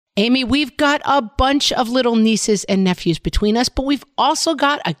Amy, we've got a bunch of little nieces and nephews between us, but we've also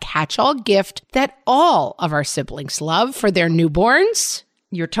got a catch-all gift that all of our siblings love for their newborns.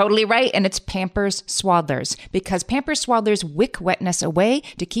 You're totally right, and it's Pampers Swaddlers, because Pampers Swaddlers wick wetness away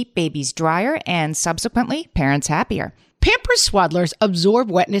to keep babies drier and subsequently parents happier. Pampers Swaddlers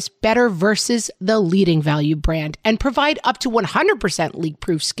absorb wetness better versus the leading value brand and provide up to 100%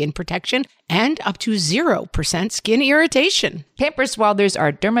 leak-proof skin protection and up to 0% skin irritation. Pampers Swaddlers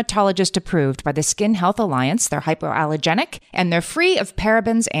are dermatologist approved by the Skin Health Alliance. They're hypoallergenic and they're free of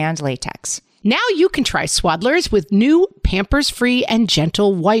parabens and latex. Now you can try Swaddlers with new Pampers-free and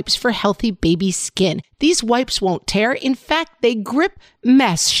gentle wipes for healthy baby skin. These wipes won't tear. In fact, they grip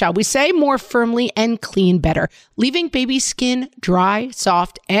mess, shall we say, more firmly and clean better, leaving baby skin dry,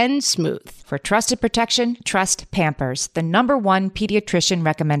 soft, and smooth. For trusted protection, trust Pampers, the #1 pediatrician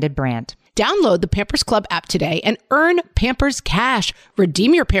recommended brand. Download the Pampers Club app today and earn Pampers Cash.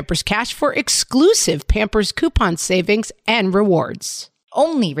 Redeem your Pampers Cash for exclusive Pampers coupon savings and rewards.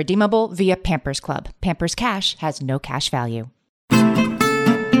 Only redeemable via Pampers Club. Pampers Cash has no cash value.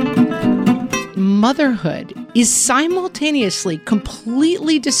 Motherhood is simultaneously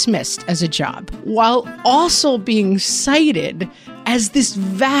completely dismissed as a job, while also being cited as this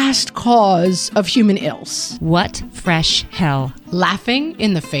vast cause of human ills. What fresh hell? Laughing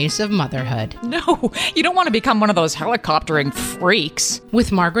in the face of motherhood. No, you don't want to become one of those helicoptering freaks.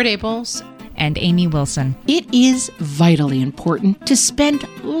 With Margaret Abels and Amy Wilson. It is vitally important to spend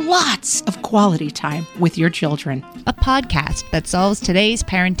lots of quality time with your children. A podcast that solves today's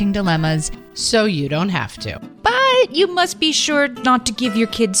parenting dilemmas so you don't have to. But you must be sure not to give your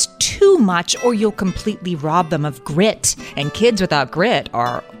kids too much or you'll completely rob them of grit. And kids without grit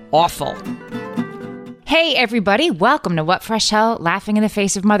are awful. Hey everybody, welcome to What Fresh Hell, Laughing in the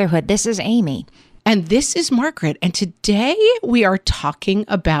Face of Motherhood. This is Amy. And this is Margaret, and today we are talking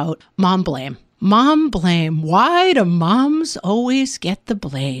about mom blame. Mom blame. Why do moms always get the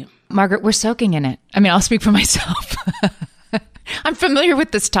blame? Margaret, we're soaking in it. I mean, I'll speak for myself. I'm familiar with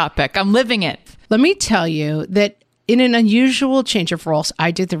this topic. I'm living it. Let me tell you that in an unusual change of roles,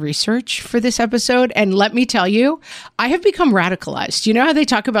 I did the research for this episode. And let me tell you, I have become radicalized. You know how they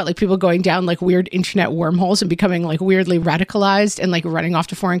talk about like people going down like weird internet wormholes and becoming like weirdly radicalized and like running off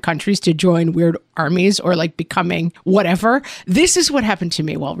to foreign countries to join weird armies or like becoming whatever? This is what happened to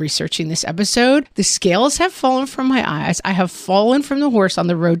me while researching this episode. The scales have fallen from my eyes. I have fallen from the horse on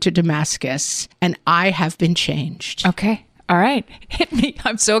the road to Damascus, and I have been changed. Okay. All right. Hit me.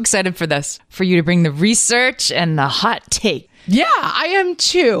 I'm so excited for this, for you to bring the research and the hot take. Yeah, I am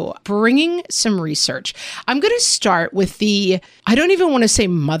too. Bringing some research. I'm going to start with I don't even want to say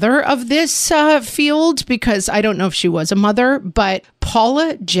mother of this field because I don't know if she was a mother, but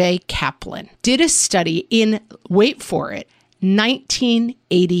Paula J. Kaplan did a study in, wait for it,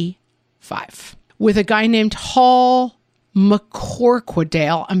 1985 with a guy named Hall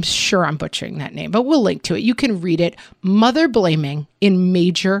McCorquodale. I'm sure I'm butchering that name, but we'll link to it. You can read it. Mother blaming in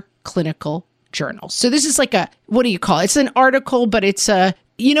major clinical journals. So this is like what do you call it? It's an article, but it's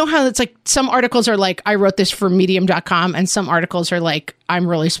you know how it's like some articles are like, I wrote this for medium.com and some articles are like, I'm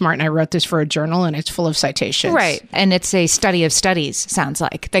really smart and I wrote this for a journal and it's full of citations. Right. And it's a study of studies, sounds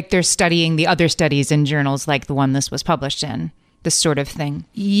like. Like they're studying the other studies in journals like the one this was published in. This sort of thing.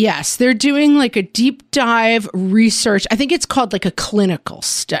 Yes, they're doing like a deep dive research. I think it's called like a clinical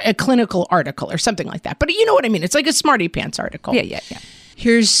article or something like that. But you know what I mean? It's like a smarty pants article. Yeah.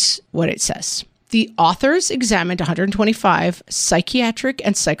 Here's what it says. The authors examined 125 psychiatric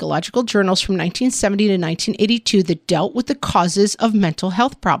and psychological journals from 1970 to 1982 that dealt with the causes of mental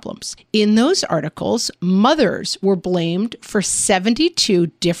health problems. In those articles, mothers were blamed for 72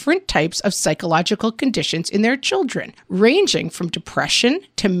 different types of psychological conditions in their children, ranging from depression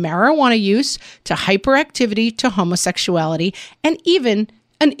to marijuana use to hyperactivity to homosexuality, and even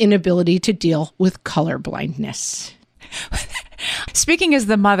an inability to deal with color blindness. Speaking as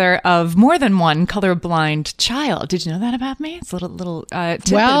the mother of more than one colorblind child, did you know that about me? It's a little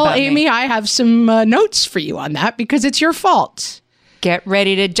tidbit well, about Amy, me. I have some notes for you on that because it's your fault. Get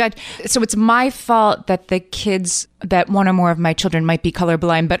ready to judge. So it's my fault that the kids, that one or more of my children might be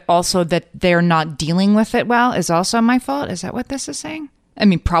colorblind, but also that they're not dealing with it well is also my fault. Is that what this is saying? I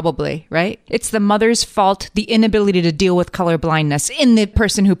mean, probably, right? It's the mother's fault, the inability to deal with colorblindness in the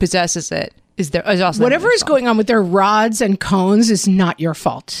person who possesses it. Is also whatever is going on with their rods and cones is not your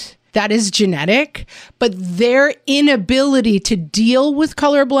fault. That is genetic, but their inability to deal with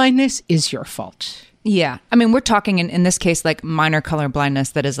color blindness is your fault. Yeah. I mean, we're talking in this case, like minor color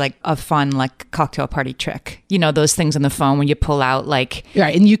blindness that is like a fun, like cocktail party trick. You know, those things on the phone when you pull out like...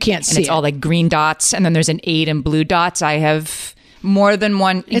 Right, and you can't see and it's all like green dots and then there's an 8 and blue dots. I have More than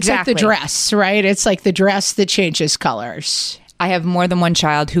one. It's Exactly. like the dress, right? It's like the dress that changes colors. I have more than one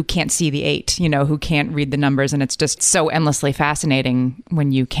child who can't see the 8, who can't read the numbers. And it's just so endlessly fascinating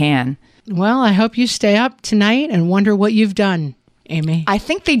when you can. Well, I hope you stay up tonight and wonder what you've done, Amy. I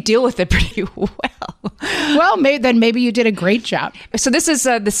think they deal with it pretty well. Well, maybe you did a great job. So this is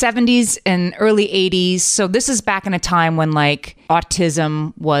the 70s and early 80s. So this is back in a time when like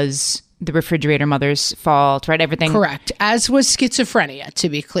autism was the refrigerator mother's fault, right? Everything. Correct. As was schizophrenia, to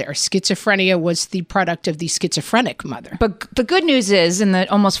be clear. Schizophrenia was the product of the schizophrenic mother. But the good news is, in the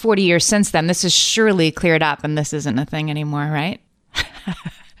almost 40 years since then, this is surely cleared up and this isn't a thing anymore, right?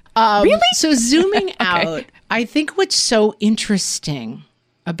 Really? So zooming out, I think what's so interesting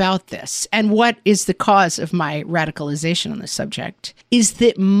about this and what is the cause of my radicalization on the subject is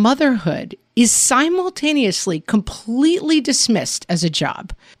that motherhood is simultaneously completely dismissed as a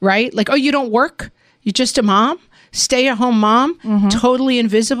job, right? Like, oh, you don't work? You're just a mom? Stay-at-home mom? Totally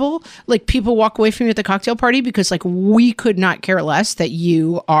invisible? Like, people walk away from you at the cocktail party because, like, we could not care less that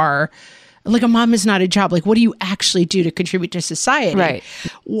you are... Like, a mom is not a job. Like, what do you actually do to contribute to society? Right.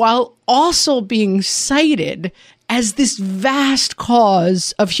 While also being cited as this vast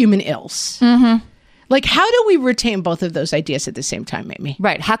cause of human ills. Like, how do we retain both of those ideas at the same time, Amy?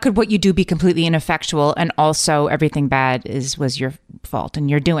 Right. How could what you do be completely ineffectual and also everything bad was your fault and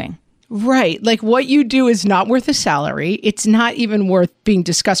your doing? Right. Like, what you do is not worth a salary. It's not even worth being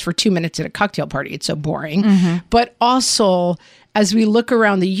discussed for 2 minutes at a cocktail party. It's so boring. But also, as we look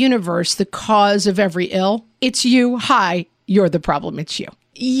around the universe, the cause of every ill, it's you. Hi, you're the problem. It's you.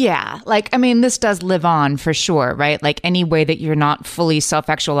 Yeah. Like, I mean, this does live on for sure, right? Like any way that you're not fully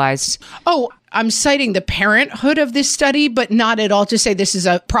self-actualized. Oh, I'm citing the parenthood of this study, but not at all to say this is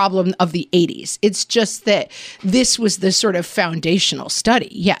a problem of the 80s. It's just that this was the sort of foundational study.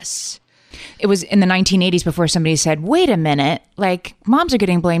 Yes. It was in the 1980s before somebody said, wait a minute, like moms are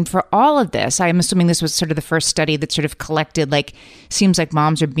getting blamed for all of this. I'm assuming this was sort of the first study that sort of collected, like, seems like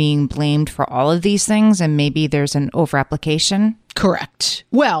moms are being blamed for all of these things and maybe there's an overapplication. Correct.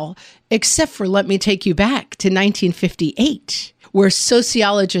 Well, except for let me take you back to 1958, where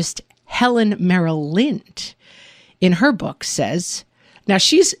sociologist Helen Merrill Lind in her book says, now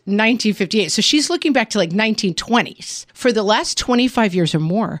she's 1958, so she's looking back to like 1920s. For the last 25 years or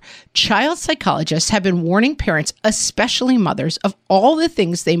more, child psychologists have been warning parents, especially mothers, of all the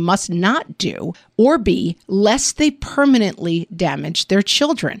things they must not do or be, lest they permanently damage their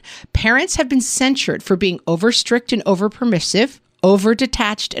children. Parents have been censured for being over strict and over permissive, over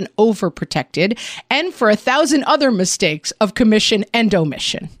detached and overprotected, and for 1,000 other mistakes of commission and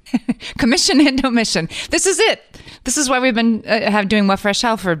omission. Commission and omission. This is it. This is why we've been doing What Fresh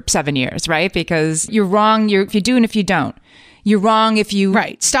Hell for 7 years, right? Because you're wrong if you do and if you don't. You're wrong if you...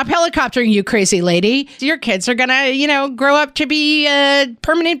 Right. Stop helicoptering, you crazy lady. Your kids are going to, grow up to be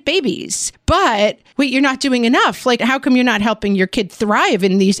permanent babies. But wait, you're not doing enough. Like, how come you're not helping your kid thrive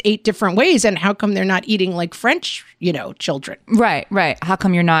in these 8 different ways? And how come they're not eating like French, children? Right. How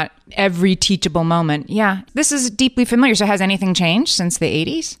come you're not every teachable moment? Yeah. This is deeply familiar. So has anything changed since the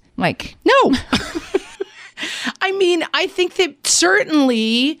 80s? Like... No. I mean, I think that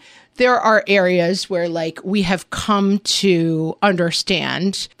certainly there are areas where like we have come to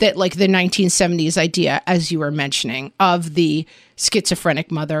understand that like the 1970s idea, as you were mentioning, of the schizophrenic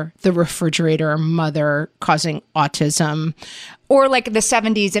mother, the refrigerator mother causing autism. Or like the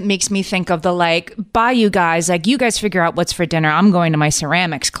 70s, it makes me think of the like, bye you guys, like you guys figure out what's for dinner. I'm going to my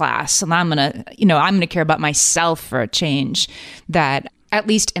ceramics class and I'm going to care about myself for a change. That at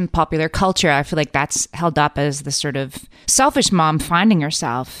least in popular culture, I feel like that's held up as the sort of selfish mom finding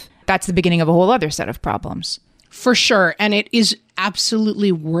herself. That's the beginning of a whole other set of problems. For sure. And it is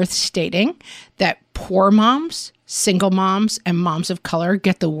absolutely worth stating that poor moms, single moms, and moms of color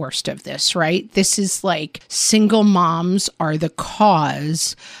get the worst of this, right? This is like single moms are the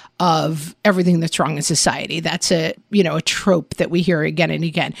cause of everything that's wrong in society. That's a trope that we hear again and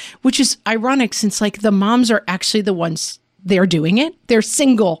again, which is ironic since like the moms are actually the ones they're doing it. They're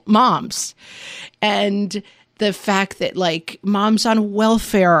single moms. And the fact that like moms on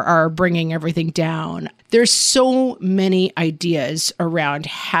welfare are bringing everything down. There's so many ideas around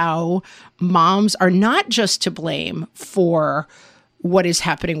how moms are not just to blame for what is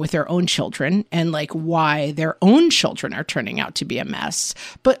happening with their own children and like why their own children are turning out to be a mess,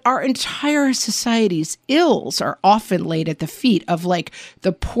 but our entire society's ills are often laid at the feet of like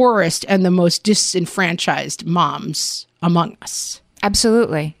the poorest and the most disenfranchised moms among us.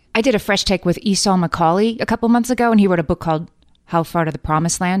 Absolutely. I did a fresh take with Esau McCauley a couple months ago, and he wrote a book called How Far to the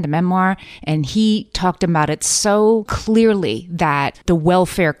Promised Land, a memoir. And he talked about it so clearly that the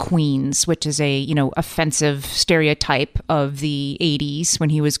welfare queens, which is a, offensive stereotype of the 80s when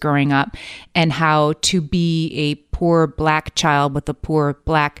he was growing up, and how to be a poor Black child with a poor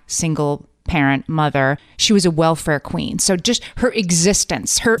Black single parent mother, she was a welfare queen. So just her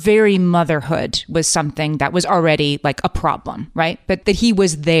existence, her very motherhood was something that was already like a problem, right? But that he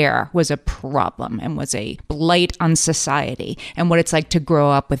was there was a problem and was a blight on society. And what it's like to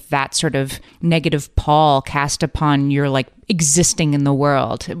grow up with that sort of negative pall cast upon your like existing in the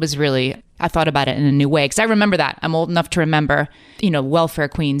world. It was really, I thought about it in a new way because I remember that. I'm old enough to remember, welfare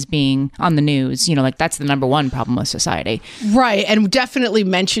queens being on the news, like that's the number one problem with society. Right. And definitely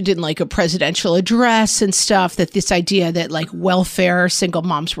mentioned in like a presidential address and stuff that this idea that like welfare single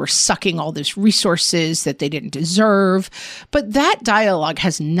moms were sucking all these resources that they didn't deserve. But that dialogue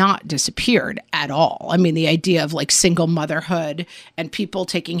has not disappeared at all. I mean, the idea of like single motherhood and people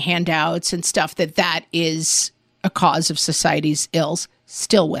taking handouts and stuff, that is a cause of society's ills,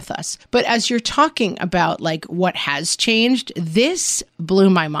 still with us. But as you're talking about like what has changed, this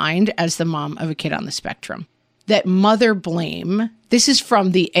blew my mind as the mom of a kid on the spectrum. That mother blame, this is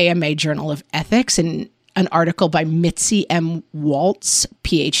from the AMA Journal of Ethics and an article by Mitzi M. Waltz,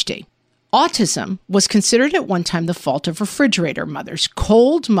 PhD. Autism was considered at one time the fault of refrigerator mothers,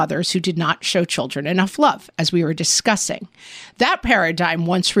 cold mothers who did not show children enough love, as we were discussing. That paradigm,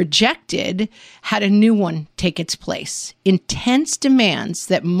 once rejected, had a new one take its place. Intense demands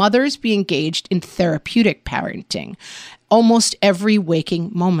that mothers be engaged in therapeutic parenting almost every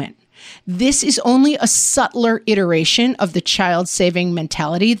waking moment. This is only a subtler iteration of the child-saving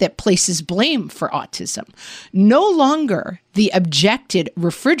mentality that places blame for autism. No longer the objected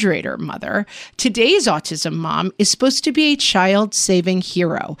refrigerator mother, today's autism mom is supposed to be a child-saving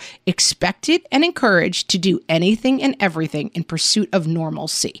hero, expected and encouraged to do anything and everything in pursuit of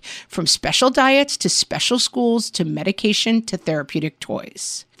normalcy, from special diets to special schools to medication to therapeutic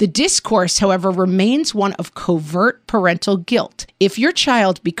toys. The discourse, however, remains one of covert parental guilt. If your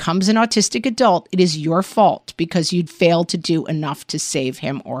child becomes an autistic adult, it is your fault because you'd failed to do enough to save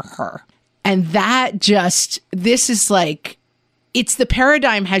him or her. And this is like, it's the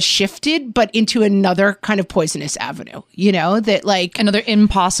paradigm has shifted, but into another kind of poisonous avenue, that like another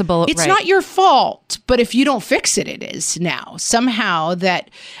impossible. It's not your fault, but if you don't fix it, it is now somehow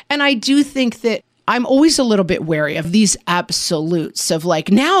that. And I do think that I'm always a little bit wary of these absolutes of like,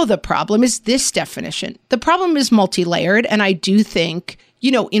 now the problem is this definition. The problem is multi-layered. And I do think,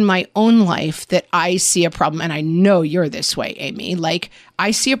 in my own life that I see a problem, and I know you're this way, Amy, like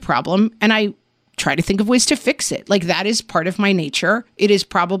I see a problem and I try to think of ways to fix it. Like that is part of my nature. It is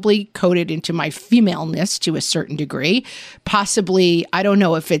probably coded into my femaleness to a certain degree. Possibly, I don't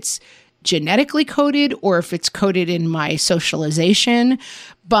know if it's genetically coded or if it's coded in my socialization,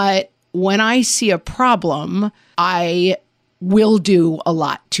 but when I see a problem, I will do a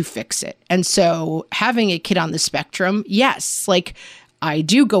lot to fix it. And so having a kid on the spectrum, yes, like I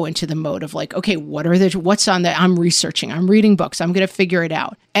do go into the mode of like, okay, what's on that? I'm researching, I'm reading books, I'm going to figure it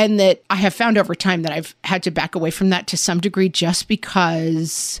out. And that I have found over time that I've had to back away from that to some degree just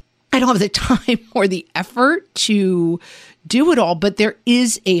because I don't have the time or the effort to do it all. But there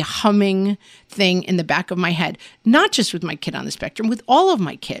is a humming thing in the back of my head, not just with my kid on the spectrum, with all of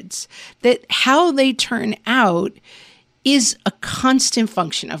my kids, that how they turn out is a constant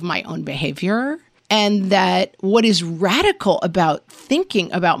function of my own behavior. And that what is radical about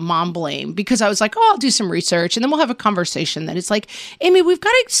thinking about mom blame, because I was like, I'll do some research and then we'll have a conversation that it's like, Amy, we've got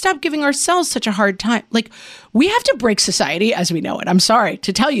to stop giving ourselves such a hard time. Like we have to break society as we know it. I'm sorry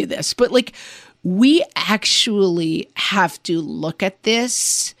to tell you this, but like we actually have to look at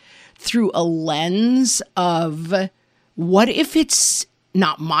this through a lens of what if it's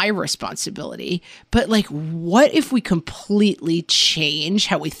not my responsibility, but like, what if we completely change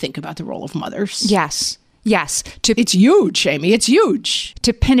how we think about the role of mothers? Yes. It's huge, Amy. It's huge.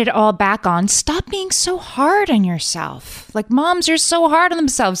 To pin it all back on, stop being so hard on yourself. Like moms are so hard on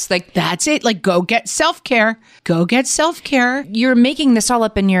themselves. Like that's it. Like go get self-care. You're making this all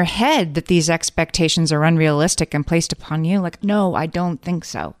up in your head that these expectations are unrealistic and placed upon you. Like, no, I don't think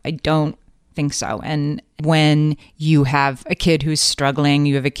so. And when you have a kid who's struggling,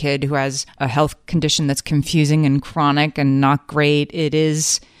 you have a kid who has a health condition that's confusing and chronic and not great, it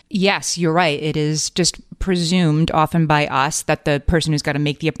is, yes, you're right. It is just presumed often by us that the person who's got to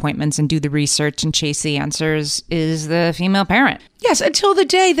make the appointments and do the research and chase the answers is the female parent. Yes, until the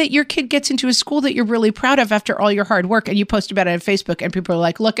day that your kid gets into a school that you're really proud of after all your hard work and you post about it on Facebook and people are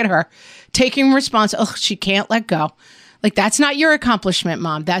like, look at her taking response. Oh, she can't let go. Like, that's not your accomplishment,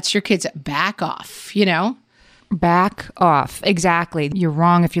 Mom. That's your kid's. Back off, Back off. Exactly. You're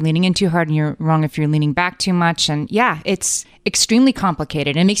wrong if you're leaning in too hard, and you're wrong if you're leaning back too much. And yeah, it's extremely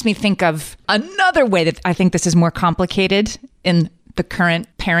complicated. It makes me think of another way that I think this is more complicated in the current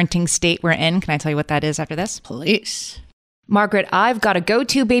parenting state we're in. Can I tell you what that is after this? Please. Margaret, I've got a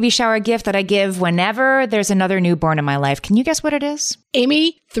go-to baby shower gift that I give whenever there's another newborn in my life. Can you guess what it is?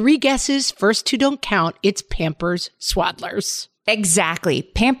 Amy, 3 guesses. First 2 don't count. It's Pampers Swaddlers. Exactly.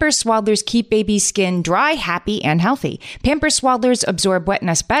 Pampers Swaddlers keep baby's skin dry, happy, and healthy. Pampers Swaddlers absorb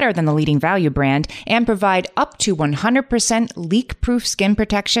wetness better than the leading value brand and provide up to 100% leak-proof skin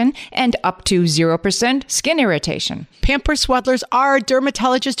protection and up to 0% skin irritation. Pampers Swaddlers are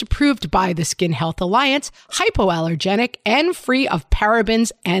dermatologist approved by the Skin Health Alliance, hypoallergenic, and free of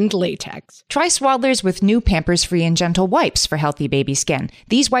parabens and latex. Try Swaddlers with new Pampers Free and Gentle wipes for healthy baby skin.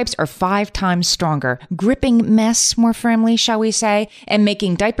 These wipes are 5 times stronger, gripping mess more firmly, shall we say, and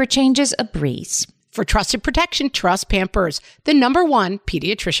making diaper changes a breeze. For trusted protection, trust Pampers, the #1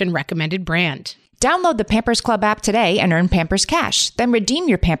 pediatrician recommended brand. Download the Pampers Club app today and earn Pampers Cash. Then redeem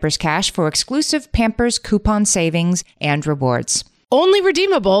your Pampers Cash for exclusive Pampers coupon savings and rewards. Only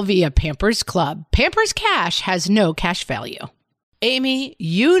redeemable via Pampers Club. Pampers Cash has no cash value. Amy,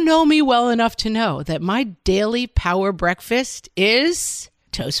 you know me well enough to know that my daily power breakfast is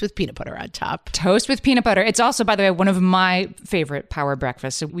toast with peanut butter on top. Toast with peanut butter. It's also, by the way, one of my favorite power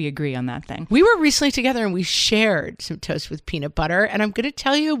breakfasts. So we agree on that thing. We were recently together and we shared some toast with peanut butter. And I'm going to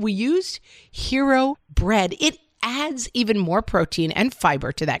tell you, we used Hero bread. It adds even more protein and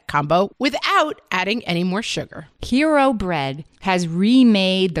fiber to that combo without adding any more sugar. Hero bread has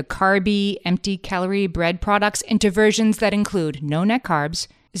remade the carby, empty calorie bread products into versions that include no net carbs,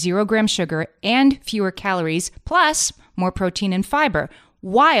 0 gram sugar, and fewer calories, plus more protein and fiber,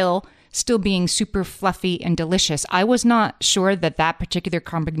 while still being super fluffy and delicious. I was not sure that that particular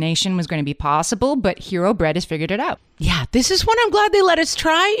combination was going to be possible, but Hero Bread has figured it out. Yeah, this is one I'm glad they let us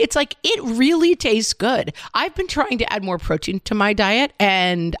try. It's like, it really tastes good. I've been trying to add more protein to my diet,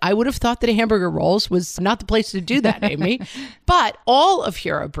 and I would have thought that a hamburger rolls was not the place to do that, Amy. But all of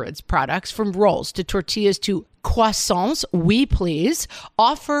Hero Bread's products, from rolls to tortillas to croissants, we please,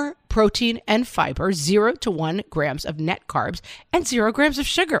 offer protein and fiber, 0 to 1 grams of net carbs, and 0 grams of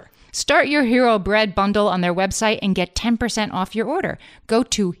sugar. Start your Hero Bread bundle on their website and get 10% off your order. Go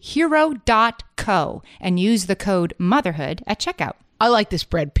to hero.co and use the code motherhood at checkout. I like this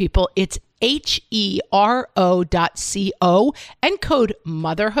bread, people. It's HERO.co and code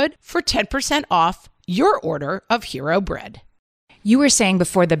motherhood for 10% off your order of Hero Bread. You were saying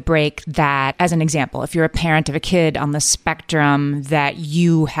before the break that, as an example, if you're a parent of a kid on the spectrum, that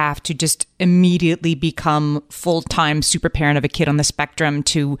you have to just immediately become full-time super parent of a kid on the spectrum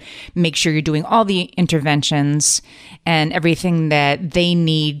to make sure you're doing all the interventions and everything that they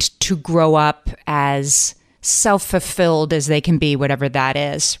need to grow up as self-fulfilled as they can be, whatever that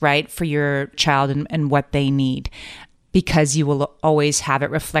is, right, for your child and what they need. Because you will always have it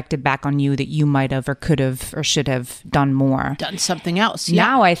reflected back on you that you might have or could have or should have done more. Done something else. Yeah.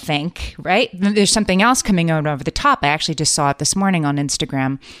 Now I think, right, there's something else coming out over the top. I actually just saw it this morning on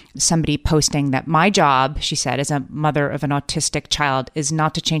Instagram. Somebody posting that my job, she said, as a mother of an autistic child, is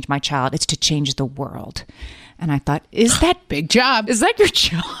not to change my child, it's to change the world. And I thought, is that big job? Is that your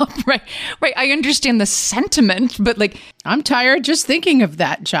job? Right. I understand the sentiment, but like, I'm tired just thinking of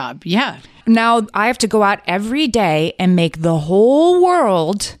that job. Yeah. Now I have to go out every day and make the whole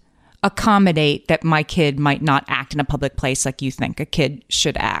world accommodate that my kid might not act in a public place like you think a kid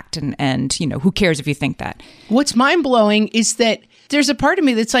should act. And you know, who cares if you think that? What's mind-blowing is that there's a part of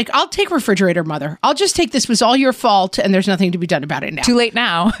me that's like, I'll take refrigerator mother. I'll just take this was all your fault and there's nothing to be done about it now. Too late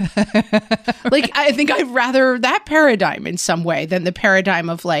now. Like, I think I'd rather that paradigm in some way than the paradigm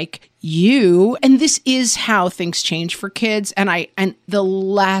of like, you, and this is how things change for kids. And the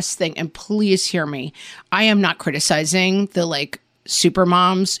last thing, and please hear me, I am not criticizing the like super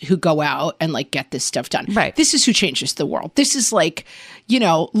moms who go out and like get this stuff done. Right. This is who changes the world. This is like, you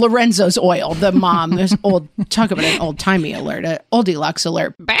know, Lorenzo's Oil, the mom, there's talk about an old timey alert, an old deluxe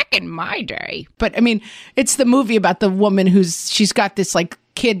alert back in my day. But I mean, it's the movie about the woman she's got this like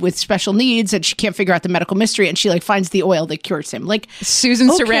kid with special needs and she can't figure out the medical mystery and she like finds the oil that cures him. Like Susan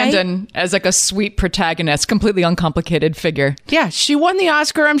Sarandon as like a sweet protagonist, completely uncomplicated figure. Yeah, she won the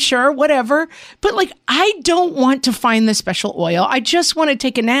Oscar, I'm sure, whatever. But like, I don't want to find the special oil. I just want to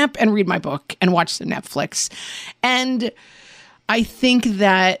take a nap and read my book and watch the Netflix. And I think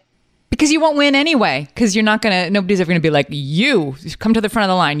that because you won't win anyway, because nobody's ever going to be like, you come to the front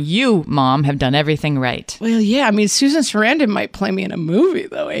of the line. You, mom, have done everything right. Well, yeah. I mean, Susan Sarandon might play me in a movie,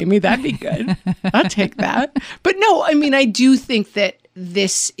 though, Amy. That'd be good. I'll take that. But no, I mean, I do think that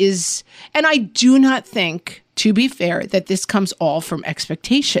this is, and I do not think, to be fair, that this comes all from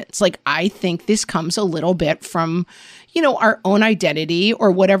expectations. Like, I think this comes a little bit from, our own identity or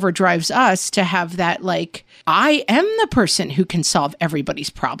whatever drives us to have that, like, I am the person who can solve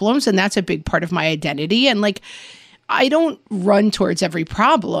everybody's problems. And that's a big part of my identity. And like, I don't run towards every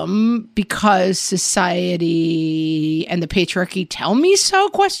problem because society and the patriarchy tell me so, ?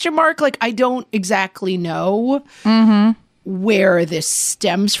 Like, I don't exactly know where this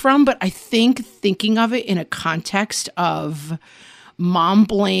stems from, but I think thinking of it in a context of mom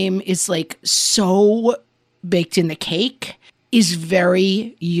blame is like so baked in the cake is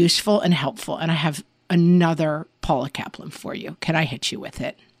very useful and helpful. And I have another Paula Kaplan for you. Can I hit you with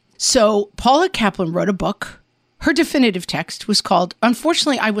it? So Paula Kaplan wrote a book. Her definitive text was called,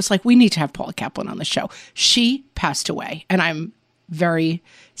 unfortunately, I was like, we need to have Paula Kaplan on the show. She passed away, and I'm very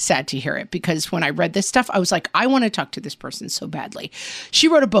sad to hear it because when I read this stuff, I was like, I want to talk to this person so badly. She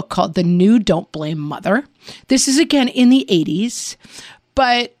wrote a book called The New Don't Blame Mother. This is, again, in the 80s,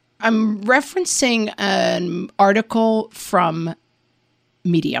 but I'm referencing an article from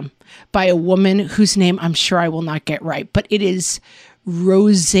Medium by a woman whose name I'm sure I will not get right, but it is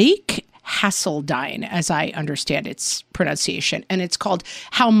Rosake Hasseldine, as I understand its pronunciation. And it's called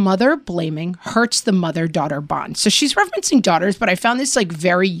How Mother Blaming Hurts the Mother-Daughter Bond. So she's referencing daughters, but I found this like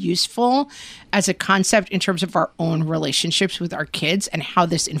very useful as a concept in terms of our own relationships with our kids and how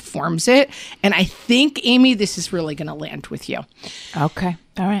this informs it. And I think, Amy, this is really going to land with you. Okay.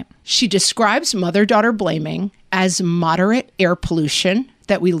 All right. She describes mother-daughter blaming as moderate air pollution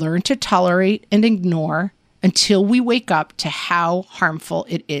that we learn to tolerate and ignore until we wake up to how harmful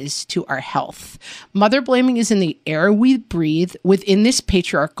it is to our health. Mother blaming is in the air we breathe within this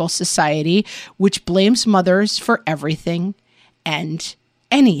patriarchal society, which blames mothers for everything and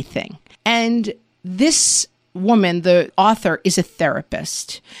anything. And this woman, the author, is a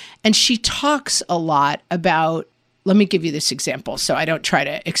therapist, and she talks a lot about, let me give you this example so I don't try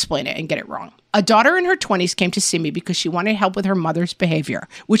to explain it and get it wrong. A daughter in her 20s came to see me because she wanted help with her mother's behavior,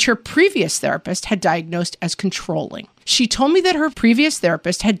 which her previous therapist had diagnosed as controlling. She told me that her previous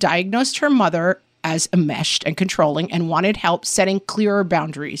therapist had diagnosed her mother as enmeshed and controlling and wanted help setting clearer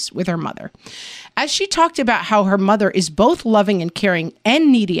boundaries with her mother. As she talked about how her mother is both loving and caring and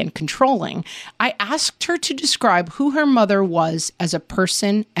needy and controlling, I asked her to describe who her mother was as a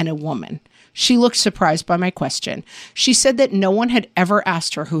person and a woman. She looked surprised by my question. She said that no one had ever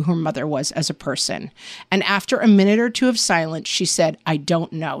asked her who her mother was as a person. And after a minute or two of silence, she said, I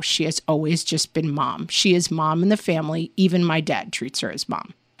don't know. She has always just been mom. She is mom in the family. Even my dad treats her as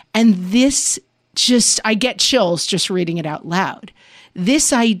mom. And this just, I get chills just reading it out loud.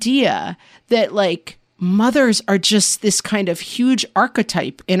 This idea that like mothers are just this kind of huge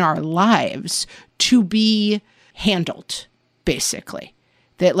archetype in our lives to be handled, basically.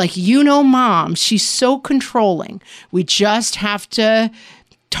 That like, mom, she's so controlling. We just have to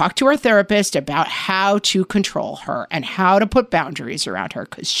talk to our therapist about how to control her and how to put boundaries around her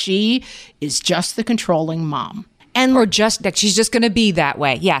because she is just the controlling mom. Or just that she's just going to be that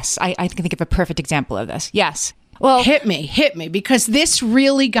way. Yes, I can think of a perfect example of this. Yes. Well, hit me, because this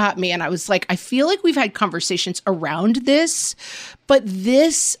really got me. And I was like, I feel like we've had conversations around this, but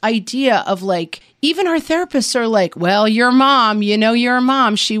this idea of like, even our therapists are like, well, your mom, you're a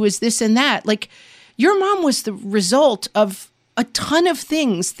mom. She was this and that. Like, your mom was the result of a ton of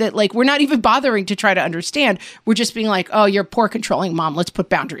things that like, we're not even bothering to try to understand. We're just being like, oh, you're a poor controlling mom. Let's put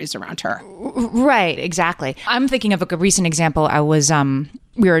boundaries around her. Right. Exactly. I'm thinking of a recent example. I was,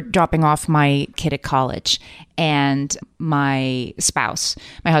 we were dropping off my kid at college and my spouse,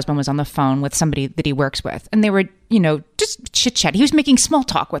 my husband, was on the phone with somebody that he works with. And they were, just chit chat. He was making small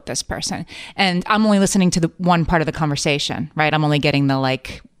talk with this person. And I'm only listening to the one part of the conversation, right? I'm only getting the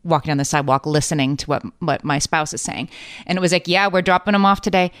like walking down the sidewalk, listening to what my spouse is saying. And it was like, yeah, we're dropping him off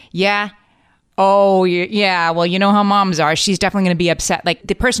today. Yeah. Oh, yeah. Well, you know how moms are. She's definitely going to be upset. Like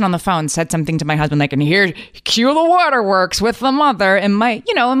the person on the phone said something to my husband, like, and here, cue the waterworks with the mother. And my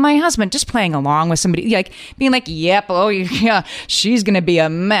husband just playing along with somebody, like being like, yep. Oh, yeah. She's going to be a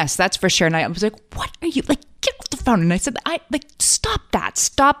mess. That's for sure. And I was like, what are you like? Get off the phone. And I said, stop that.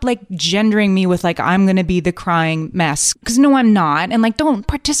 Stop like gendering me with like, I'm going to be the crying mess. Because no, I'm not. And like, don't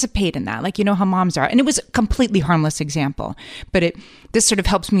participate in that. Like, you know how moms are. And it was a completely harmless example, but this sort of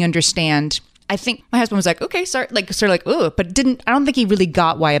helps me understand. I think my husband was like, okay, sorry, like, sort of like, oh, but I don't think he really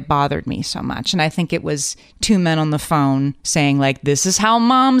got why it bothered me so much. And I think it was two men on the phone saying like, this is how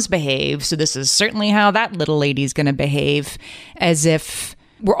moms behave. So this is certainly how that little lady's going to behave, as if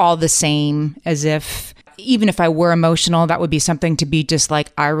we're all the same, as if even if I were emotional, that would be something to be just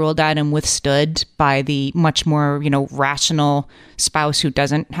like eye rolled at and withstood by the much more, rational spouse who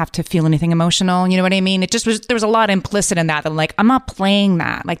doesn't have to feel anything emotional. You know what I mean? There was a lot implicit in that. I'm like, I'm not playing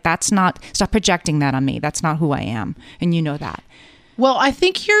that. Like, stop projecting that on me. That's not who I am. And you know that. Well, I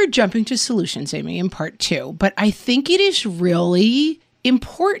think you're jumping to solutions, Amy, in part two, but I think it is really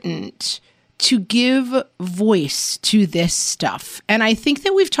important to give voice to this stuff. And I think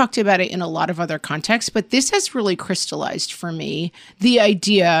that we've talked about it in a lot of other contexts, but this has really crystallized for me the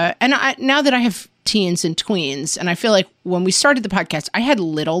idea. And now that I have teens and tweens, and I feel like when we started the podcast, I had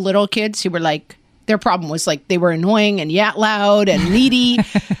little kids who were like, their problem was like they were annoying and yat loud and needy.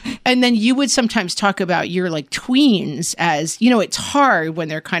 And then you would sometimes talk about your like tweens as, it's hard when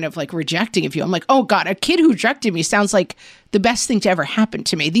they're kind of like rejecting of you. I'm like, oh God, a kid who rejected me sounds like the best thing to ever happen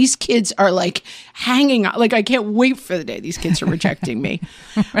to me. These kids are like hanging on. Like, I can't wait for the day these kids are rejecting me.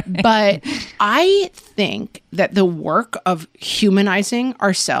 Right. But I think that the work of humanizing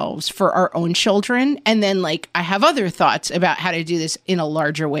ourselves for our own children, and then like I have other thoughts about how to do this in a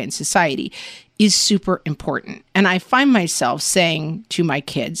larger way in society, is super important. And I find myself saying to my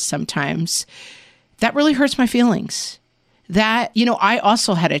kids sometimes, that really hurts my feelings. That, I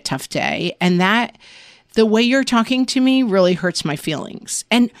also had a tough day, and that the way you're talking to me really hurts my feelings.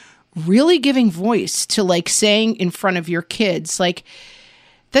 And really giving voice to like saying in front of your kids, like,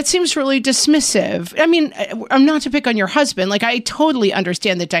 that seems really dismissive. I mean, I'm not to pick on your husband. Like, I totally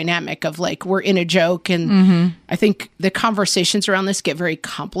understand the dynamic of like, we're in a joke. And I think the conversations around this get very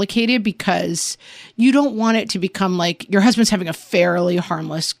complicated because you don't want it to become like your husband's having a fairly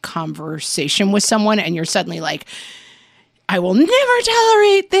harmless conversation with someone and you're suddenly like, I will never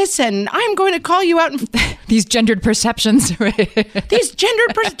tolerate this, and I'm going to call you out. These gendered perceptions, right? These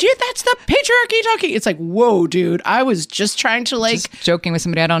gendered perceptions, that's the patriarchy talking. It's like, whoa, dude, I was just trying to like... Just joking with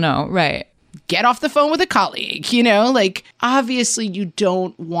somebody I don't know, right. Get off the phone with a colleague, like, obviously you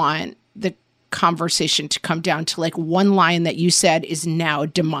don't want the conversation to come down to like one line that you said is now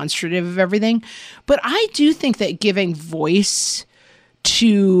demonstrative of everything. But I do think that giving voice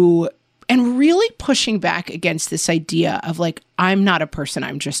to... and really pushing back against this idea of like, I'm not a person,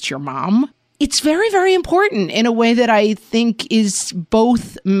 I'm just your mom. It's very, very important in a way that I think is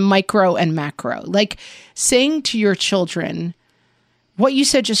both micro and macro. Like saying to your children, what you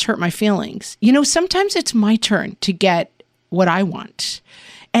said just hurt my feelings. Sometimes it's my turn to get what I want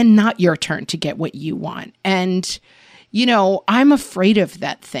and not your turn to get what you want. And I'm afraid of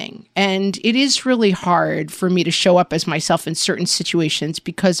that thing. And it is really hard for me to show up as myself in certain situations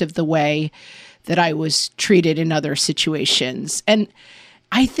because of the way that I was treated in other situations. And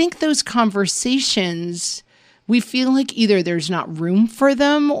I think those conversations, we feel like either there's not room for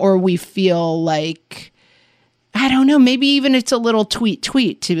them or we feel like, I don't know, maybe even it's a little tweet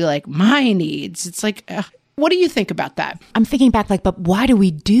to be like, my needs. It's like, what do you think about that? I'm thinking back like, but why do we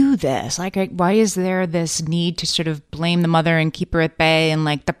do this? Like, why is there this need to sort of blame the mother and keep her at bay? And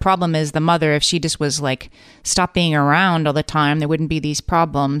like, the problem is the mother, if she just was like, stop being around all the time, there wouldn't be these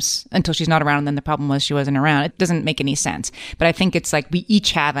problems until she's not around. And then the problem was she wasn't around. It doesn't make any sense. But I think it's like we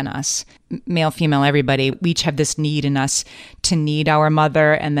each have in us, male, female, everybody, we each have this need in us to need our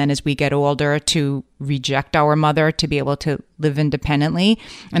mother. And then as we get older, to reject our mother, to be able to live independently.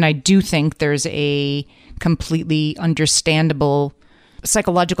 And I do think there's a completely understandable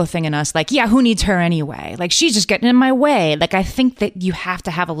psychological thing in us, like, yeah, who needs her anyway? Like, she's just getting in my way. Like, I think that you have to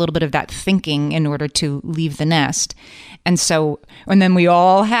have a little bit of that thinking in order to leave the nest. And then we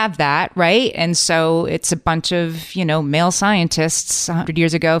all have that, right? And so it's a bunch of, male scientists 100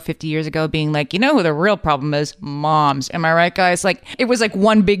 years ago, 50 years ago being like, who the real problem is? Moms. Am I right, guys? Like, it was like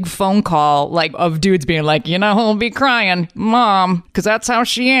one big phone call, like, of dudes being like, who'll be crying? Mom, because that's how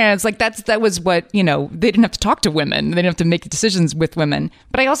she is. Like, that was what, they didn't have to talk to women. They didn't have to make decisions with women.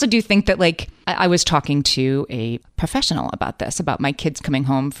 But I also do think that, like, I was talking to a professional about this, about my kids coming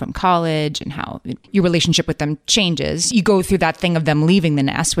home from college and how your relationship with them changes. You go through that thing of them leaving the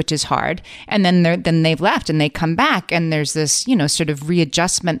nest, which is hard. And then they've left and they come back. And there's this, sort of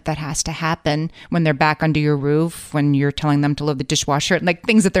readjustment that has to happen when they're back under your roof, when you're telling them to load the dishwasher, like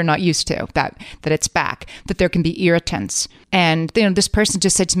things that they're not used to, that it's back, that there can be irritants. And, this person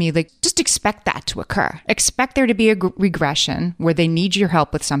just said to me, like, just expect that to occur. Expect there to be a regression where they need your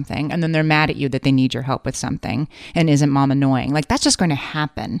help with something. And then they're mad at you that they need your help with something. And isn't mom annoying? Like, that's just going to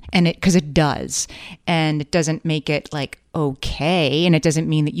happen. And because it does. And it doesn't make it like okay. And it doesn't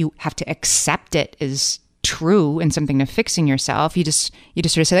mean that you have to accept it as true and something to fixing yourself. You just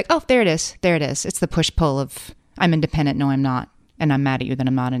sort of say like, oh, there it is. There it is. It's the push pull of I'm independent. No, I'm not. And I'm mad at you that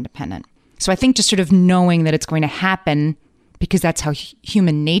I'm not independent. So I think just sort of knowing that it's going to happen because that's how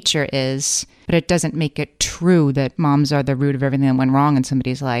human nature is, but it doesn't make it true that moms are the root of everything that went wrong in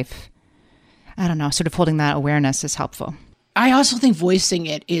somebody's life. I don't know, sort of holding that awareness is helpful. I also think voicing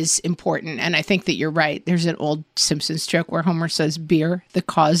it is important. And I think that you're right. There's an old Simpsons joke where Homer says, beer, the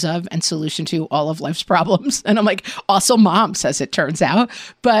cause of and solution to all of life's problems. And I'm like, also moms, as it turns out.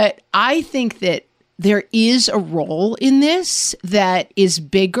 But I think that there is a role in this that is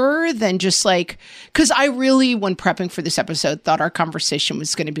bigger than just like, because I really, when prepping for this episode, thought our conversation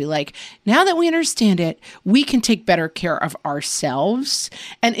was going to be like, now that we understand it, we can take better care of ourselves.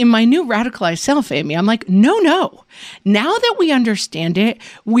 And in my new radicalized self, Amy, I'm like, no. Now that we understand it,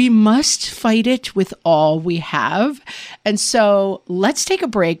 we must fight it with all we have. And so let's take a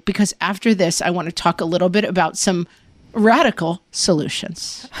break, because after this, I want to talk a little bit about some radical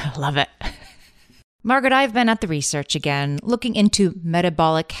solutions. I love it. Margaret, I've been at the research again, looking into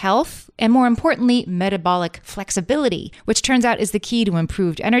metabolic health and, more importantly, metabolic flexibility, which turns out is the key to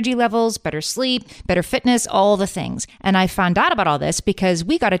improved energy levels, better sleep, better fitness, all the things. And I found out about all this because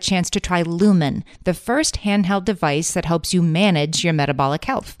we got a chance to try Lumen, the first handheld device that helps you manage your metabolic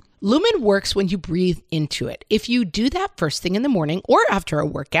health. Lumen works when you breathe into it. If you do that first thing in the morning or after a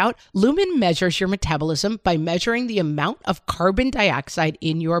workout, Lumen measures your metabolism by measuring the amount of carbon dioxide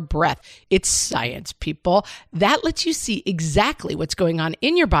in your breath. It's science, people. That lets you see exactly what's going on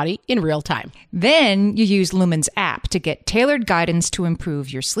in your body in real time. Then you use Lumen's app to get tailored guidance to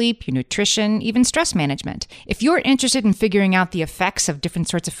improve your sleep, your nutrition, even stress management. If you're interested in figuring out the effects of different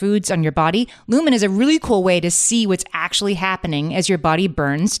sorts of foods on your body, Lumen is a really cool way to see what's actually happening as your body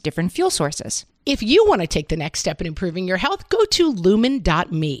burns different fuel sources. If you want to take the next step in improving your health, go to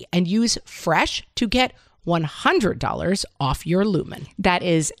lumen.me and use FRESH to get $100 off your Lumen. That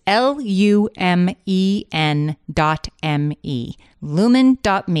is LUMEN.ME.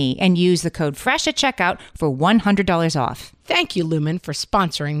 Lumen.me, and use the code FRESH at checkout for $100 off. Thank you, Lumen, for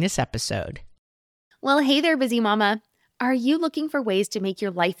sponsoring this episode. Well, hey there, busy mama. Are you looking for ways to make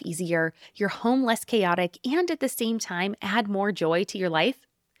your life easier, your home less chaotic, and at the same time add more joy to your life?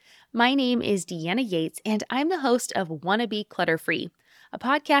 My name is Deanna Yates, and I'm the host of Wanna Be Clutter Free, a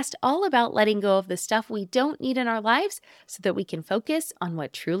podcast all about letting go of the stuff we don't need in our lives so that we can focus on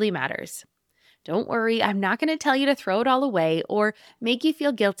what truly matters. Don't worry, I'm not going to tell you to throw it all away or make you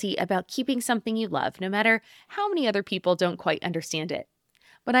feel guilty about keeping something you love, no matter how many other people don't quite understand it.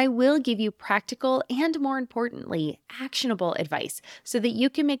 But I will give you practical and, more importantly, actionable advice so that you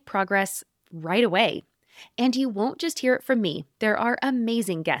can make progress right away. And you won't just hear it from me. There are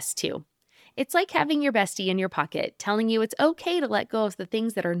amazing guests too. It's like having your bestie in your pocket telling you it's okay to let go of the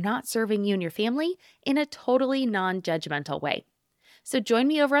things that are not serving you and your family in a totally non-judgmental way. So join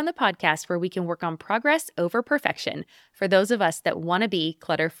me over on the podcast where we can work on progress over perfection for those of us that want to be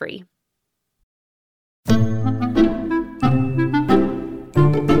clutter-free.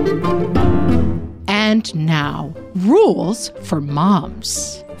 And now, rules for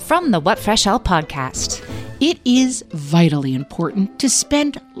moms. From the What Fresh Hell podcast. It is vitally important to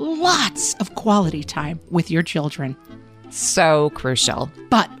spend lots of quality time with your children. So crucial.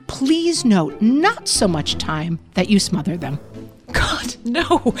 But please note, not so much time that you smother them. God,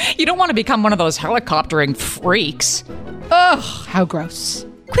 no. You don't want to become one of those helicoptering freaks. Ugh, how gross.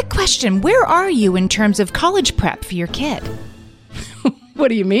 Quick question. Where are you in terms of college prep for your kid? What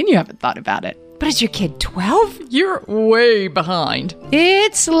do you mean you haven't thought about it? But is your kid 12? You're way behind.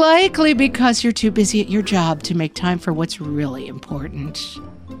 It's likely because you're too busy at your job to make time for what's really important.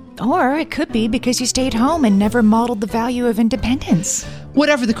 Or it could be because you stayed home and never modeled the value of independence.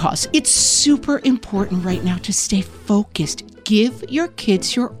 Whatever the cause, it's super important right now to stay focused. Give your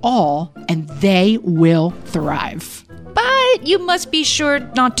kids your all, and they will thrive. But you must be sure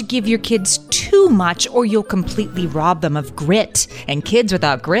not to give your kids too much or you'll completely rob them of grit. And kids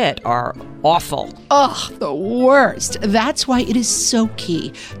without grit are awful. Ugh, the worst. That's why it is so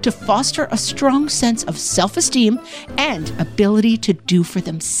key to foster a strong sense of self-esteem and ability to do for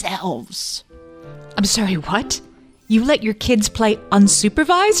themselves. I'm sorry, what? You let your kids play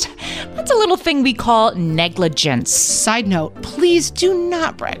unsupervised? That's a little thing we call negligence. Side note, please do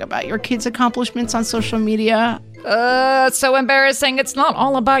not brag about your kids' accomplishments on social media. So embarrassing. It's not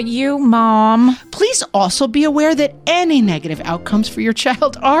all about you, Mom. Please also be aware that any negative outcomes for your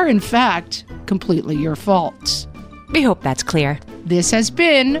child are, in fact, completely your fault. We hope that's clear. This has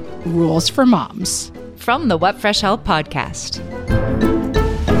been Rules for Moms. From the What Fresh Hell podcast.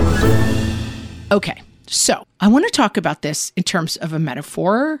 Okay, so I want to talk about this in terms of a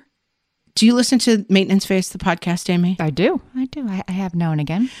metaphor Do you listen to Maintenance Phase, the podcast, Amy? I do. I have now and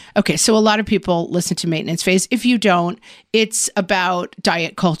again. Okay, so a lot of people listen to Maintenance Phase. If you don't, it's about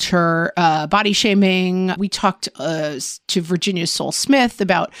diet culture, body shaming. We talked to Virginia Soul Smith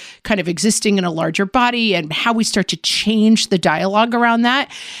about kind of existing in a larger body and how we start to change the dialogue around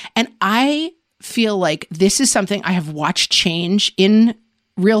that. And I feel like this is something I have watched change in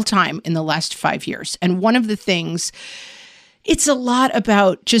real time in the last 5 years. And one of the things, it's a lot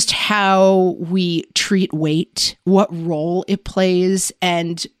about just how we treat weight, what role it plays.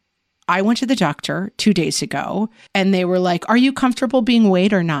 And I went to the doctor 2 days ago and they were like, are you comfortable being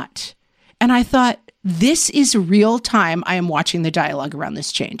weighed or not? And I thought, this is real time. I am watching the dialogue around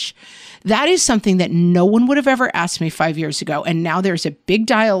this change. That is something that no one would have ever asked me 5 years ago. And now there's a big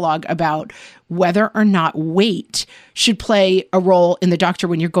dialogue about whether or not weight should play a role in the doctor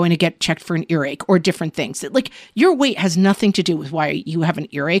when you're going to get checked for an earache or different things. That, like, your weight has nothing to do with why you have an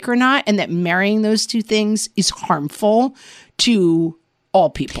earache or not. And that marrying those two things is harmful to all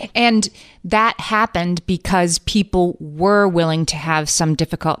people. And that happened because people were willing to have some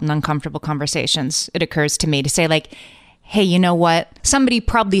difficult and uncomfortable conversations. It occurs to me to say, like, hey, you know what? Somebody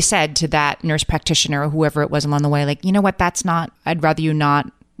probably said to that nurse practitioner or whoever it was along the way, like, you know what? That's not, I'd rather you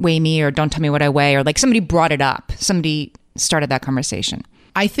not weigh me, or don't tell me what I weigh, or like somebody brought it up. Somebody started that conversation.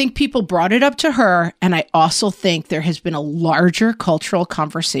 I think people brought it up to her. And I also think there has been a larger cultural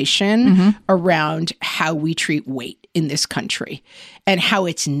conversation around how we treat weight in this country and how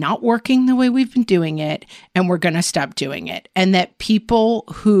it's not working the way we've been doing it. And we're going to stop doing it. And that people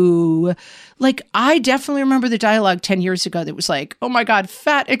who, like, I definitely remember the dialogue 10 years ago that was like, oh my God,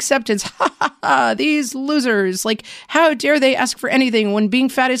 fat acceptance. Ha ha ha, these losers. Like, how dare they ask for anything when being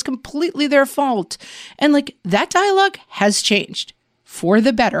fat is completely their fault? And like, that dialogue has changed for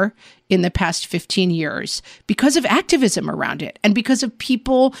the better in the past 15 years because of activism around it and because of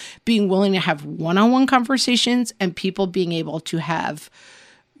people being willing to have one-on-one conversations and people being able to have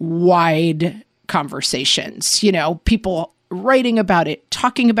wide conversations, you know, people writing about it,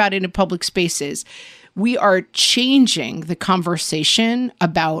 talking about it in public spaces. We are changing the conversation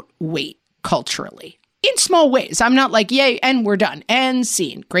about weight culturally in small ways. I'm not like, yay, and we're done and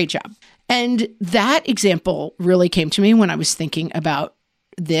scene. Great job. And that example really came to me when I was thinking about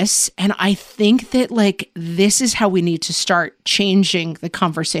this. And I think that, like, this is how we need to start changing the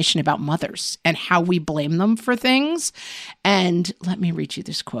conversation about mothers and how we blame them for things. And let me read you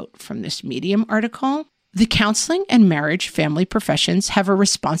this quote from this Medium article. The counseling and marriage family professions have a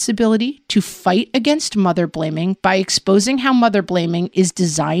responsibility to fight against mother blaming by exposing how mother blaming is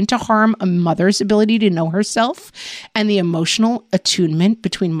designed to harm a mother's ability to know herself and the emotional attunement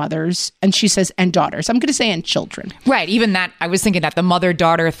between mothers, and she says, and daughters. I'm going to say and children. Right. Even that, I was thinking that the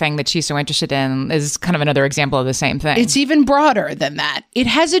mother-daughter thing that she's so interested in is kind of another example of the same thing. It's even broader than that. It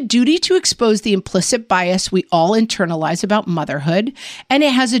has a duty to expose the implicit bias we all internalize about motherhood, and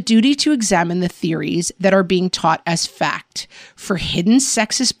it has a duty to examine the theories that are being taught as fact for hidden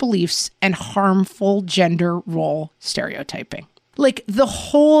sexist beliefs and harmful gender role stereotyping. Like, the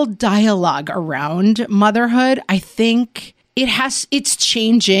whole dialogue around motherhood, I think it's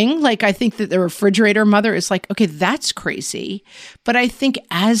changing. Like, I think that the refrigerator mother is like, okay, that's crazy. But I think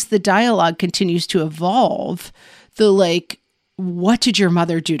as the dialogue continues to evolve, the, like, what did your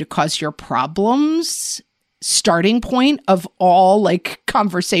mother do to cause your problems starting point of all, like,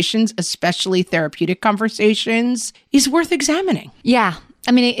 conversations, especially therapeutic conversations, is worth examining. Yeah.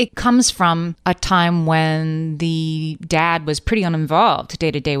 I mean, it comes from a time when the dad was pretty uninvolved day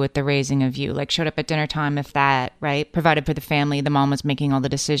to day with the raising of you, like showed up at dinner time, if that, right? Provided for the family. The mom was making all the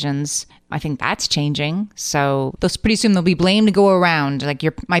decisions. I think that's changing. So pretty soon there'll be blame to go around. Like,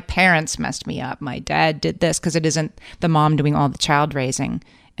 my parents messed me up. My dad did this, because it isn't the mom doing all the child raising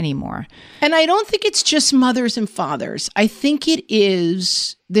anymore. And I don't think it's just mothers and fathers. I think it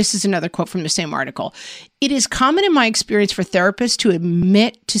is, this is another quote from the same article. It is common in my experience for therapists to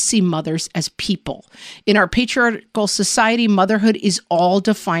admit to see mothers as people. In our patriarchal society, motherhood is all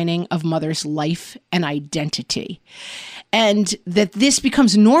defining of mother's life and identity. And that this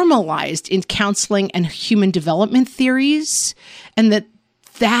becomes normalized in counseling and human development theories, and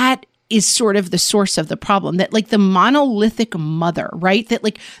that is sort of the source of the problem. That, like, the monolithic mother, right? That,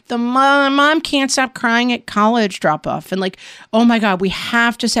 like, the mom can't stop crying at college drop off. And, like, oh my God, we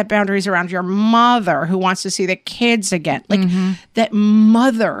have to set boundaries around your mother who wants to see the kids again. Like, that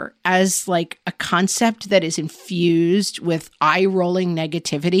mother as, like, a concept that is infused with eye-rolling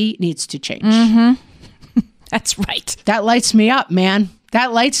negativity needs to change. That's right. That lights me up, man.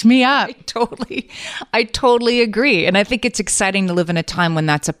 That lights me up. I totally agree. And I think it's exciting to live in a time when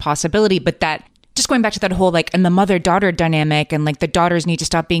that's a possibility, but that just going back to that whole and the mother-daughter dynamic, and the daughters need to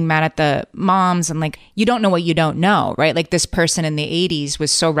stop being mad at the moms, and you don't know what you don't know, right? This person in the 80s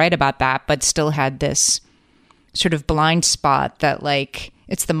was so right about that, but still had this sort of blind spot that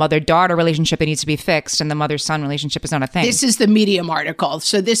it's the mother-daughter relationship that needs to be fixed, and the mother-son relationship is not a thing. This is the Medium article,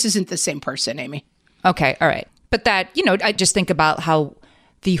 so this isn't the same person, Amy. Okay, all right. But that, I just think about how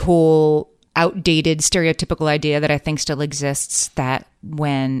the whole outdated stereotypical idea that I think still exists, that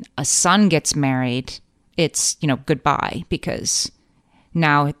when a son gets married, it's, goodbye, because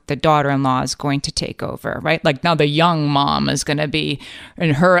now the daughter-in-law is going to take over, right? Now the young mom is going to be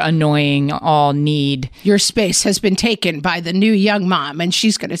in her annoying all need. Your space has been taken by the new young mom, and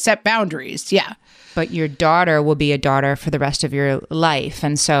she's going to set boundaries. Yeah. But your daughter will be a daughter for the rest of your life.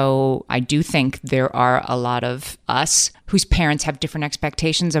 And so I do think there are a lot of us whose parents have different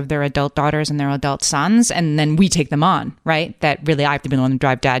expectations of their adult daughters and their adult sons. And then we take them on, right? That really I have to be the one to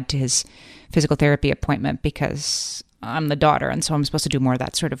drive dad to his physical therapy appointment because I'm the daughter. And so I'm supposed to do more of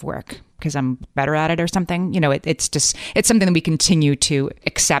that sort of work because I'm better at it or something. It's something that we continue to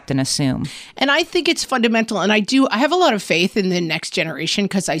accept and assume. And I think it's fundamental. And I have a lot of faith in the next generation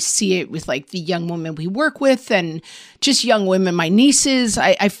because I see it with the young women we work with and just young women, my nieces.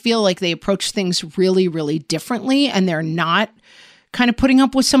 I feel like they approach things really, really differently, and they're not kind of putting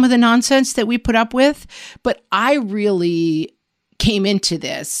up with some of the nonsense that we put up with. But I really came into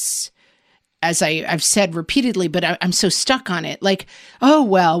this, as I've said repeatedly, but I'm so stuck on it.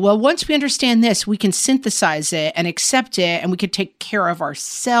 Well, once we understand this, we can synthesize it and accept it, and we can take care of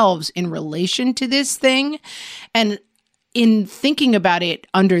ourselves in relation to this thing. And in thinking about it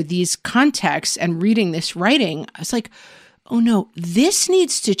under these contexts and reading this writing, I was like, oh no, this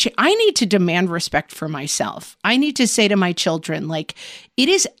needs to change. I need to demand respect for myself. I need to say to my children, it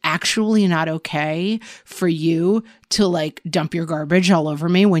is actually not okay for you to dump your garbage all over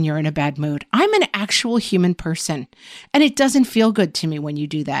me when you're in a bad mood. I'm an actual human person, and it doesn't feel good to me when you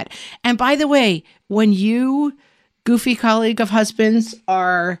do that. And by the way, when you, goofy colleague of husbands,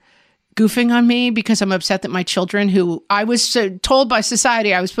 are goofing on me because I'm upset that my children, who I was told by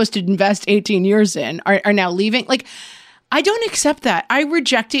society I was supposed to invest 18 years in, are now leaving, I don't accept that. I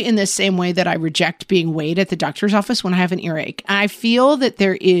reject it in the same way that I reject being weighed at the doctor's office when I have an earache. And I feel that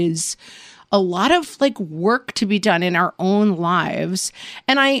there is a lot of work to be done in our own lives.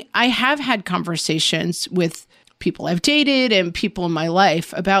 And I have had conversations with people I've dated and people in my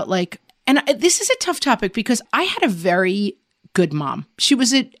life about and this is a tough topic because I had a very good mom. She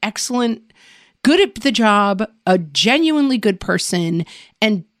was an excellent, good at the job, a genuinely good person,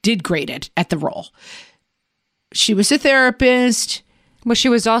 and did great at the role. She was a therapist. Well, she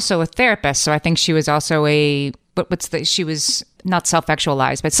was also a therapist. So I think she was also she was not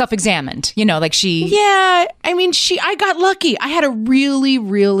self-actualized, but self-examined, Yeah, I got lucky. I had a really,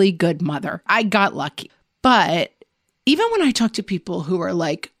 really good mother. I got lucky. But even when I talk to people who are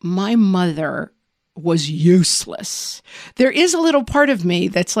my mother was useless, there is a little part of me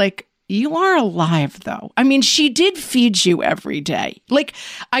that's you are alive, though. I mean, she did feed you every day.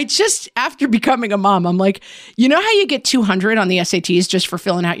 After becoming a mom, I'm you know how you get 200 on the SATs just for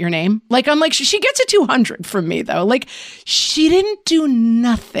filling out your name? She gets a 200 from me, though. She didn't do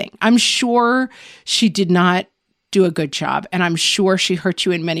nothing. I'm sure she did not do a good job, and I'm sure she hurt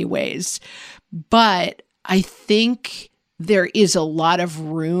you in many ways. But I think there is a lot of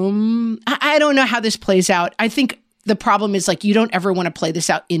room. I don't know how this plays out. I think the problem is you don't ever want to play this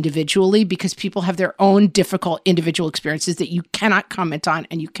out individually because people have their own difficult individual experiences that you cannot comment on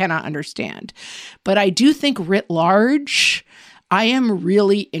and you cannot understand. But I do think writ large, I am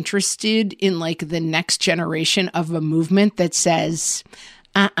really interested in the next generation of a movement that says,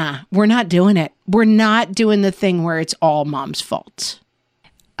 we're not doing it. We're not doing the thing where it's all mom's fault.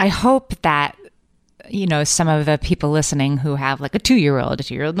 I hope that some of the people listening who have a 2-year-old, a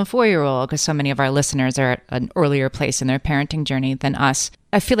 2-year-old and a 4-year-old, because so many of our listeners are at an earlier place in their parenting journey than us.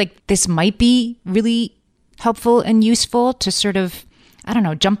 I feel like this might be really helpful and useful to sort of,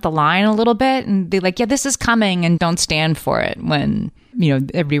 jump the line a little bit and be yeah, this is coming, and don't stand for it when,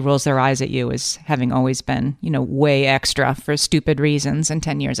 everybody rolls their eyes at you as having always been, way extra for stupid reasons in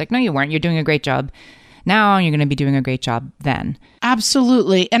 10 years. No, you weren't. You're doing a great job now, you're going to be doing a great job then.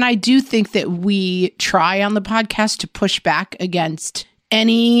 Absolutely. And I do think that we try on the podcast to push back against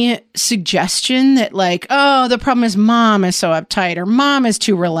any suggestion that the problem is mom is so uptight, or mom is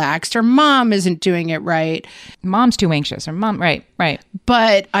too relaxed, or mom isn't doing it right. Mom's too anxious, or mom, right.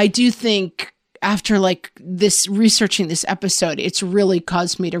 But I do think after this researching this episode, it's really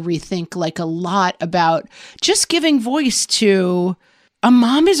caused me to rethink a lot about just giving voice to a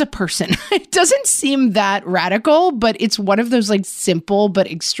mom is a person. It doesn't seem that radical, but it's one of those like simple but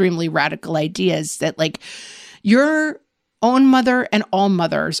extremely radical ideas that like your own mother and all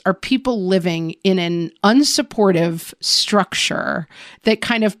mothers are people living in an unsupportive structure that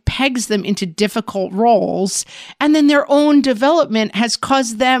kind of pegs them into difficult roles. And then their own development has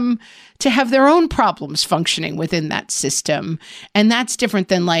caused them to have their own problems functioning within that system. And that's different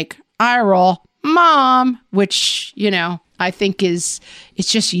than like, I roll, mom, which, you know, I think it's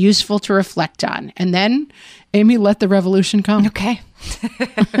just useful to reflect on. And then, Amy, let the revolution come. Okay.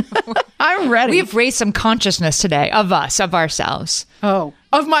 I'm ready. We've raised some consciousness today of us, of ourselves. Oh,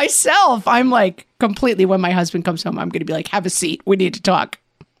 of myself. I'm like completely, when my husband comes home, I'm going to be like, have a seat. We need to talk.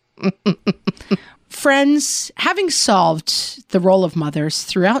 Friends, having solved the role of mothers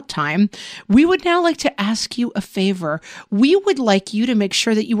throughout time, we would now like to ask you a favor. We would like you to make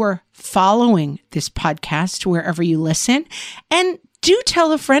sure that you are following this podcast wherever you listen, and do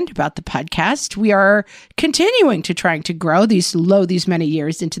tell a friend about the podcast. We are continuing to trying to grow these many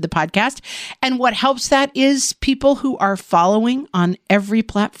years into the podcast. And what helps that is people who are following on every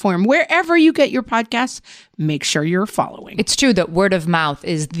platform. Wherever you get your podcasts, make sure you're following. It's true that word of mouth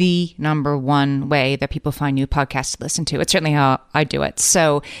is the number one way that people find new podcasts to listen to. It's certainly how I do it.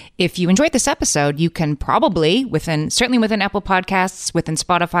 So if you enjoyed this episode, you can probably certainly within Apple Podcasts, within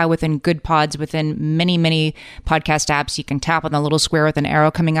Spotify, within Good Pods, within many, many podcast apps, you can tap on the little square with an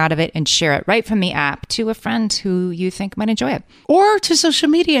arrow coming out of it and share it right from the app to a friend who you think might enjoy it. Or to social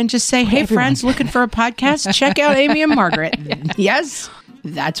media and just say, hey, friends, looking for a podcast? Check out Amy and Margaret. Yes.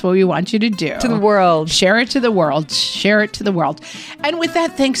 That's what we want you to do. To the world. Share it to the world. Share it to the world. And with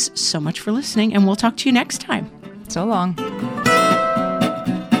that, thanks so much for listening, and we'll talk to you next time. So long.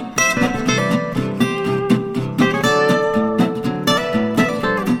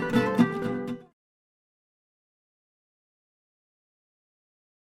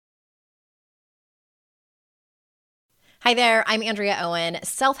 Hi there, I'm Andrea Owen,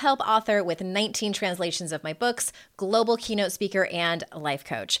 self-help author with 19 translations of my books, global keynote speaker, and life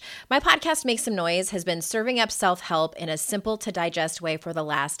coach. My podcast, Make Some Noise, has been serving up self-help in a simple-to-digest way for the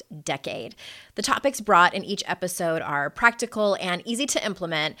last decade. The topics brought in each episode are practical and easy to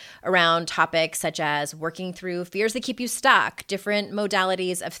implement around topics such as working through fears that keep you stuck, different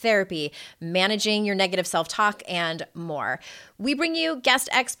modalities of therapy, managing your negative self-talk, and more. We bring you guest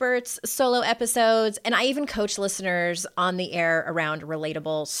experts, solo episodes, and I even coach listeners on the air around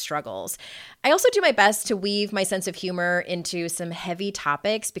relatable struggles. I also do my best to weave my sense of humor into some heavy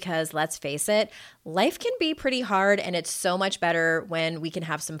topics because, let's face it, life can be pretty hard, and it's so much better when we can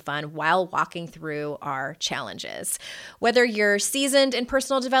have some fun while walking through our challenges. Whether you're seasoned in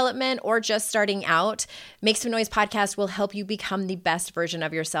personal development or just starting out, Make Some Noise podcast will help you become the best version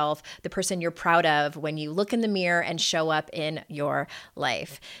of yourself, the person you're proud of when you look in the mirror and show up in your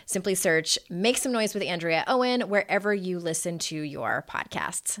life. Simply search Make Some Noise with Andrea Owen wherever you listen to your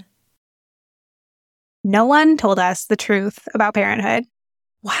podcasts. No one told us the truth about parenthood.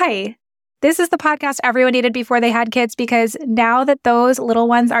 Why? This is the podcast everyone needed before they had kids, because now that those little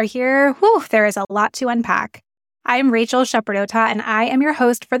ones are here, there is a lot to unpack. I'm Rachel Shepardota, and I am your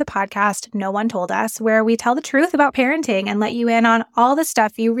host for the podcast No One Told Us, where we tell the truth about parenting and let you in on all the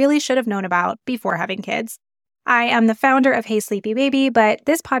stuff you really should have known about before having kids. I am the founder of Hey Sleepy Baby, but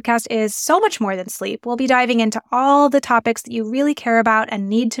this podcast is so much more than sleep. We'll be diving into all the topics that you really care about and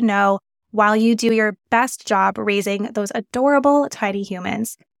need to know while you do your best job raising those adorable tiny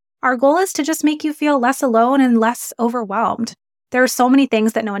humans. Our goal is to just make you feel less alone and less overwhelmed. There are so many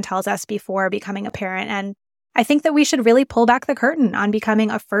things that no one tells us before becoming a parent, and I think that we should really pull back the curtain on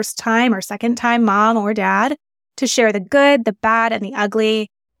becoming a first-time or second-time mom or dad to share the good, the bad, and the ugly.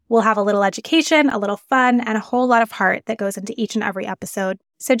 We'll have a little education, a little fun, and a whole lot of heart that goes into each and every episode.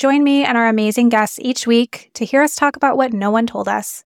 So join me and our amazing guests each week to hear us talk about what no one told us.